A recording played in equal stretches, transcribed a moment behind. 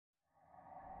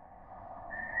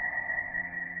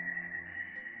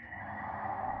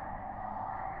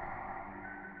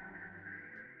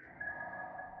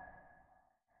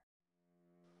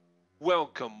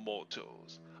Welcome,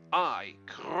 mortals. I,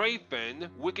 Craven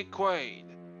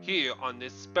WickeCrane, here on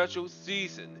this special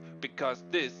season because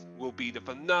this will be the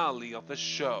finale of the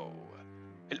show.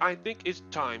 And I think it's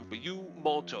time for you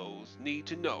mortals need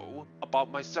to know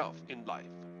about myself in life,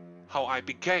 how I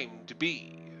became to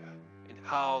be, and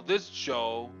how this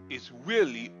show is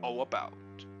really all about.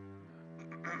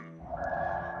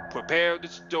 Prepare the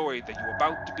story that you're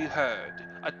about to be heard,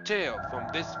 a tale from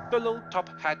this fellow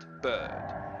top hat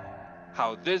bird.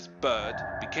 How this bird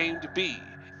became to be.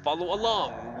 Follow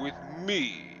along with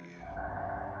me.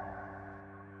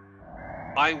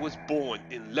 I was born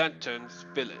in Lantern's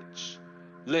village,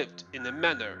 lived in a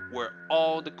manor where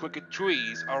all the cricket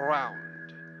trees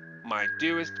around. My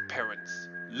dearest parents,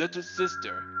 little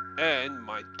sister, and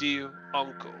my dear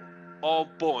uncle, all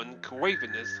born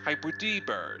Cravenous hybrid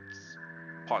birds,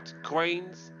 part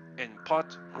cranes and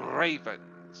part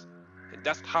ravens, and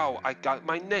that's how I got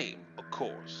my name, of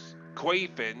course.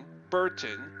 Craven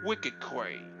Burton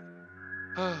WickeCrane.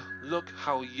 Look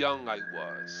how young I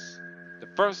was. The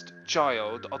first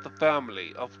child of the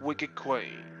family of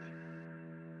WickeCrane.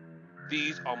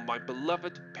 These are my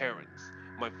beloved parents.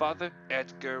 My father,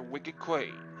 Edgar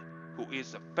WickeCrane, who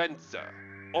is a fencer,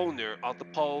 owner of the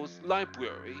Paul's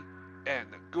Library, and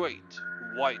a great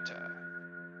writer.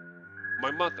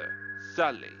 My mother,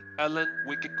 Sally Ellen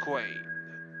WickeCrane,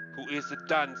 who is a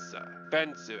dancer,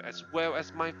 fencer as well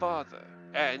as my father,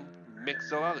 and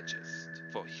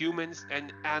mixologist for humans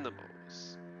and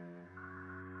animals.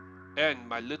 And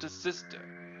my little sister,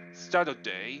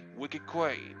 Saturday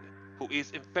WickeCrane, who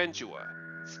is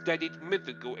inventor, studied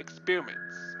mythical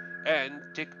experiments, and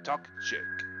TikTok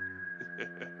chick.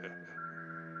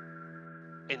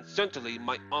 And certainly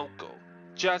my uncle,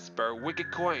 Jasper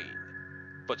WickeCrane,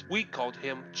 but we called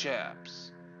him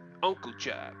Chaps, Uncle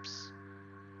Chaps.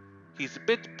 He's a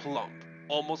bit plump,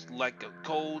 almost like a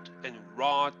cold and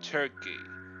raw turkey,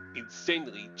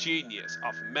 insanely genius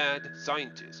of mad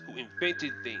scientist who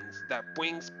invented things that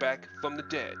brings back from the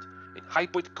dead and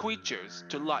hybrid creatures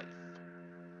to life.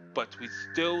 But we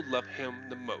still love him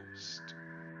the most.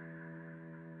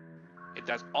 And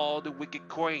that's all the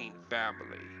WickeCrane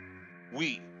family.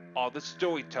 We are the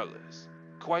storytellers,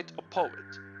 quite a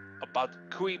poet, about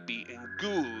creepy and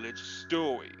ghoulish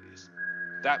stories.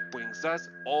 That brings us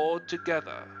all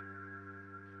together.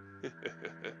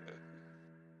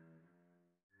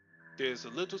 There's a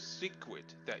little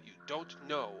secret that you don't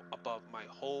know about my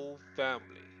whole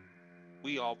family.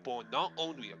 We are born not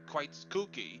only quite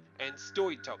spooky and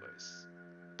storytellers,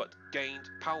 but gained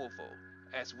powerful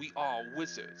as we are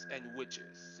wizards and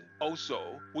witches.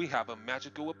 Also, we have a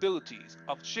magical abilities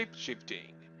of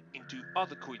shape-shifting into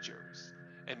other creatures,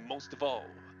 and most of all,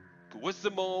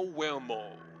 Grisimo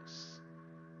werewolves.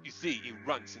 You see, it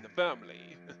runs in the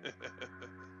family.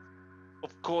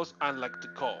 Of course, I like to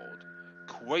call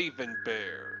Craven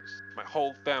bears. My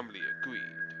whole family agreed.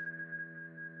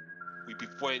 We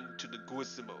befriend to the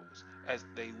Grisimos as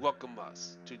they welcome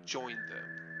us to join them,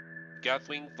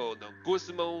 gathering for the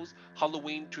Grisimos'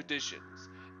 Halloween traditions,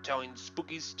 telling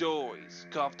spooky stories,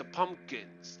 carved the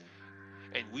pumpkins,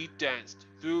 and we danced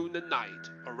through the night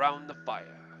around the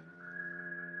fire.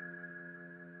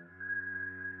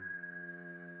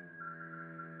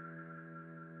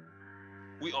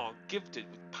 We are gifted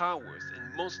with powers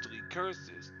and mostly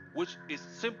curses, which is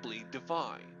simply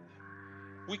divine.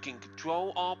 We can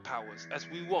control our powers as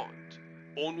we want,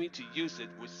 only to use it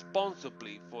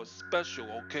responsibly for special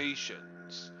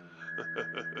occasions.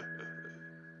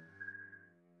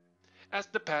 As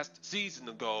the past season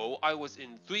ago, I was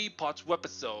in 3-part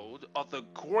Webisode of the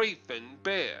Craven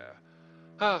Bear.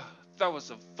 That was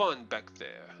some fun back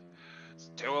there.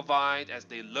 Terrified as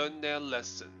they learned their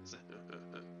lessons.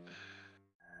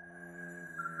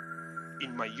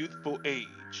 In my youthful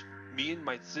age, me and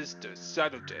my sister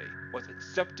Saturday was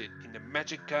accepted in the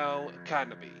Magical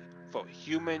Academy for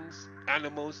humans,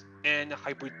 animals, and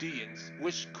hybridians,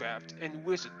 witchcraft and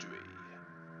wizardry.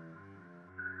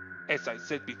 As I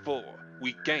said before,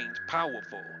 we gained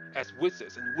powerful as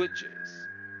wizards and witches,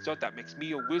 so that makes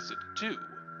me a wizard too,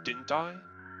 didn't I?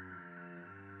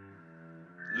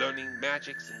 Learning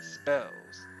magics and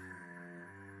spells,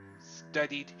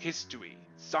 studied history,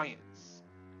 science,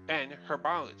 and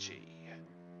herbology,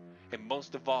 and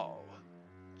most of all,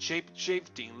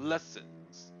 shape-shifting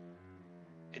lessons.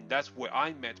 And that's where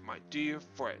I met my dear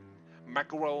friend,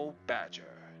 Mackerel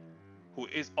Badger, who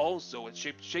is also a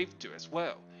shape-shifter as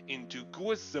well, into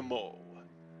Grisimo,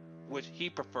 which he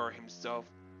prefer himself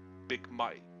Big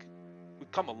Mike. We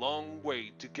come a long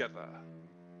way together.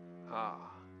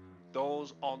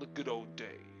 Those are the good old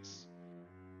days.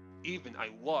 Even I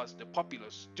was the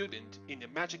popular student in the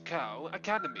Magical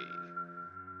Academy.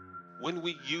 When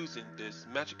we're using this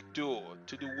magic door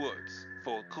to the woods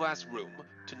for a classroom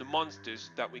to the monsters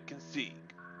that we can see,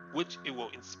 which it will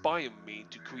inspire me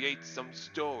to create some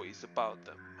stories about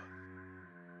them.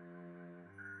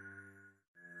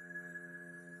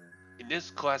 In this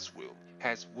classroom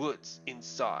has woods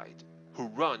inside, who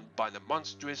run by the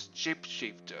monstrous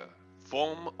shapeshifter,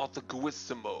 form of the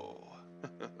Guissimo.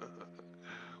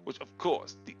 Which of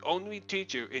course, the only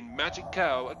teacher in Magic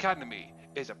Cow Academy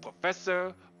is a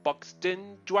Professor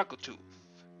Buxton Draggletooth.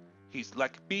 He's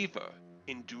like Beaver,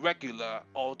 irregular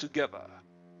altogether.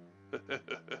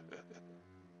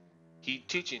 He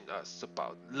teaching us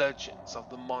about legends of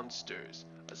the monsters,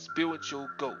 spiritual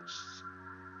ghosts,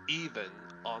 even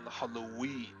on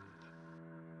Halloween.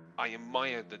 I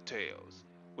admire the tales,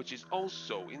 which has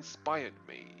also inspired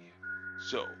me.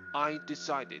 So I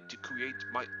decided to create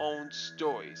my own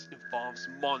stories involves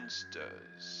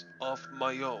monsters of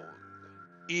my own.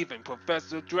 Even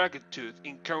Professor Dragontooth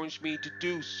encouraged me to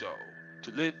do so,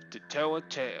 to live to tell a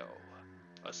tale.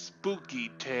 A spooky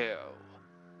tale.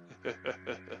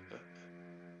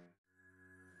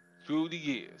 Through the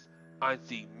years, I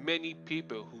see many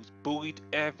people who's bullied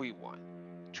everyone,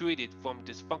 treated from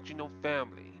dysfunctional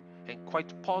family, and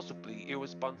quite possibly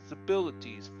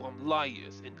irresponsibilities from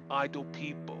liars and idle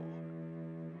people,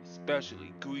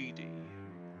 especially greedy.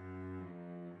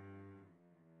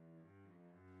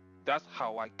 That's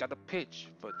how I got a pitch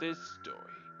for this story,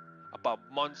 about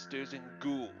monsters and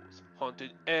ghouls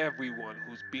haunting everyone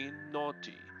who's being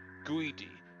naughty, greedy,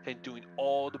 and doing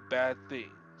all the bad things.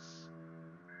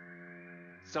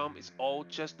 Some is all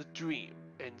just a dream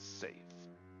and safe,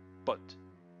 but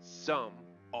some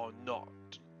are not.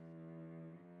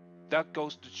 That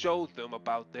goes to show them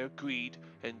about their greed,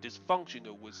 and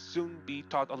dysfunctional will soon be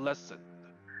taught a lesson.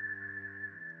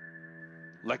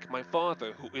 Like my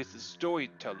father, who is a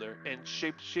storyteller and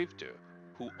shapeshifter,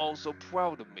 who also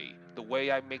proud of me the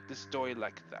way I make the story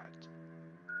like that.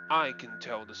 I can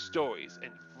tell the stories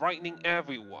and frightening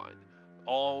everyone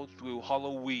all through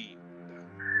Halloween.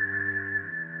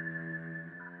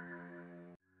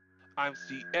 I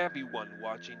see everyone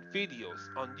watching videos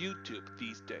on YouTube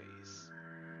these days.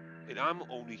 And I'm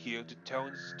only here to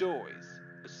tell stories,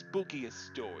 the spookiest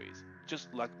stories,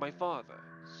 just like my father.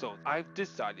 So I've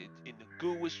decided in a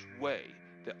ghoulish way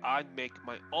that I'd make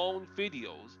my own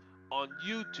videos on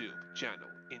YouTube channel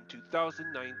in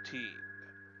 2019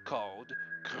 called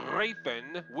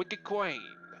Craven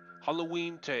WickeCrane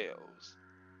Halloween Tales,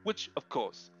 which of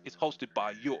course is hosted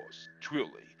by yours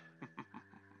truly.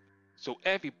 So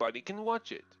everybody can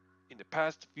watch it. In the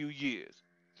past few years,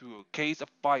 through a case of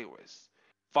virus,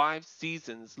 5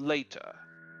 seasons later,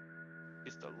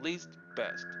 it's the least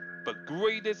best but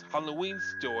greatest Halloween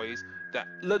stories that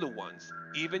little ones,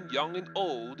 even young and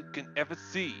old, can ever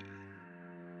see.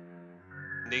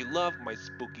 They love my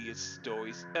spookiest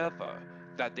stories ever,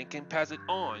 that they can pass it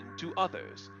on to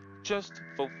others, just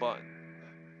for fun.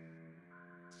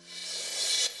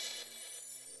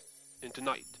 And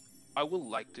tonight, I would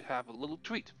like to have a little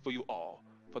treat for you all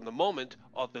from the moment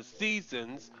of the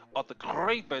seasons of the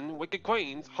Craven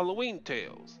WickeCrane's Halloween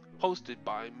Tales, hosted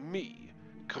by me,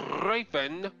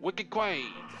 Craven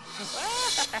WickeCrane.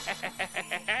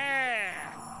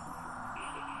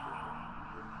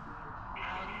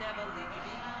 I'll never leave you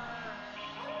behind.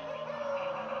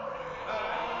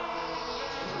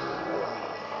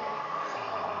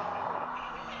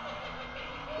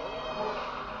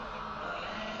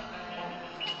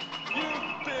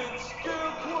 You've been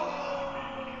scarecrow!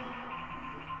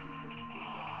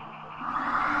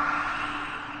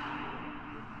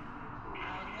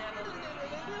 I'll never leave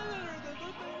you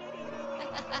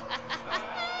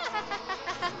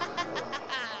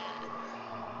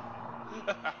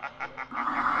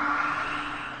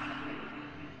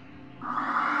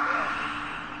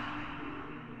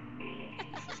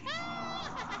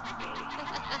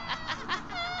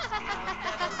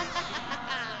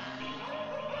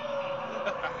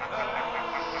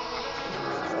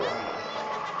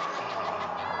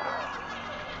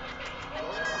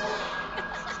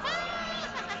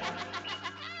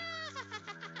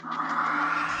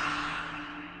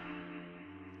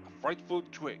Frightful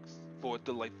tricks for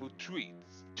delightful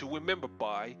treats to remember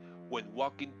by when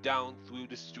walking down through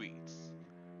the streets.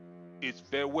 It's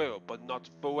farewell but not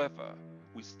forever.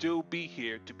 We still be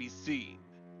here to be seen.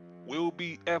 We'll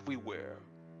be everywhere,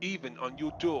 even on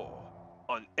your door,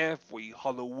 on every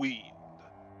Halloween.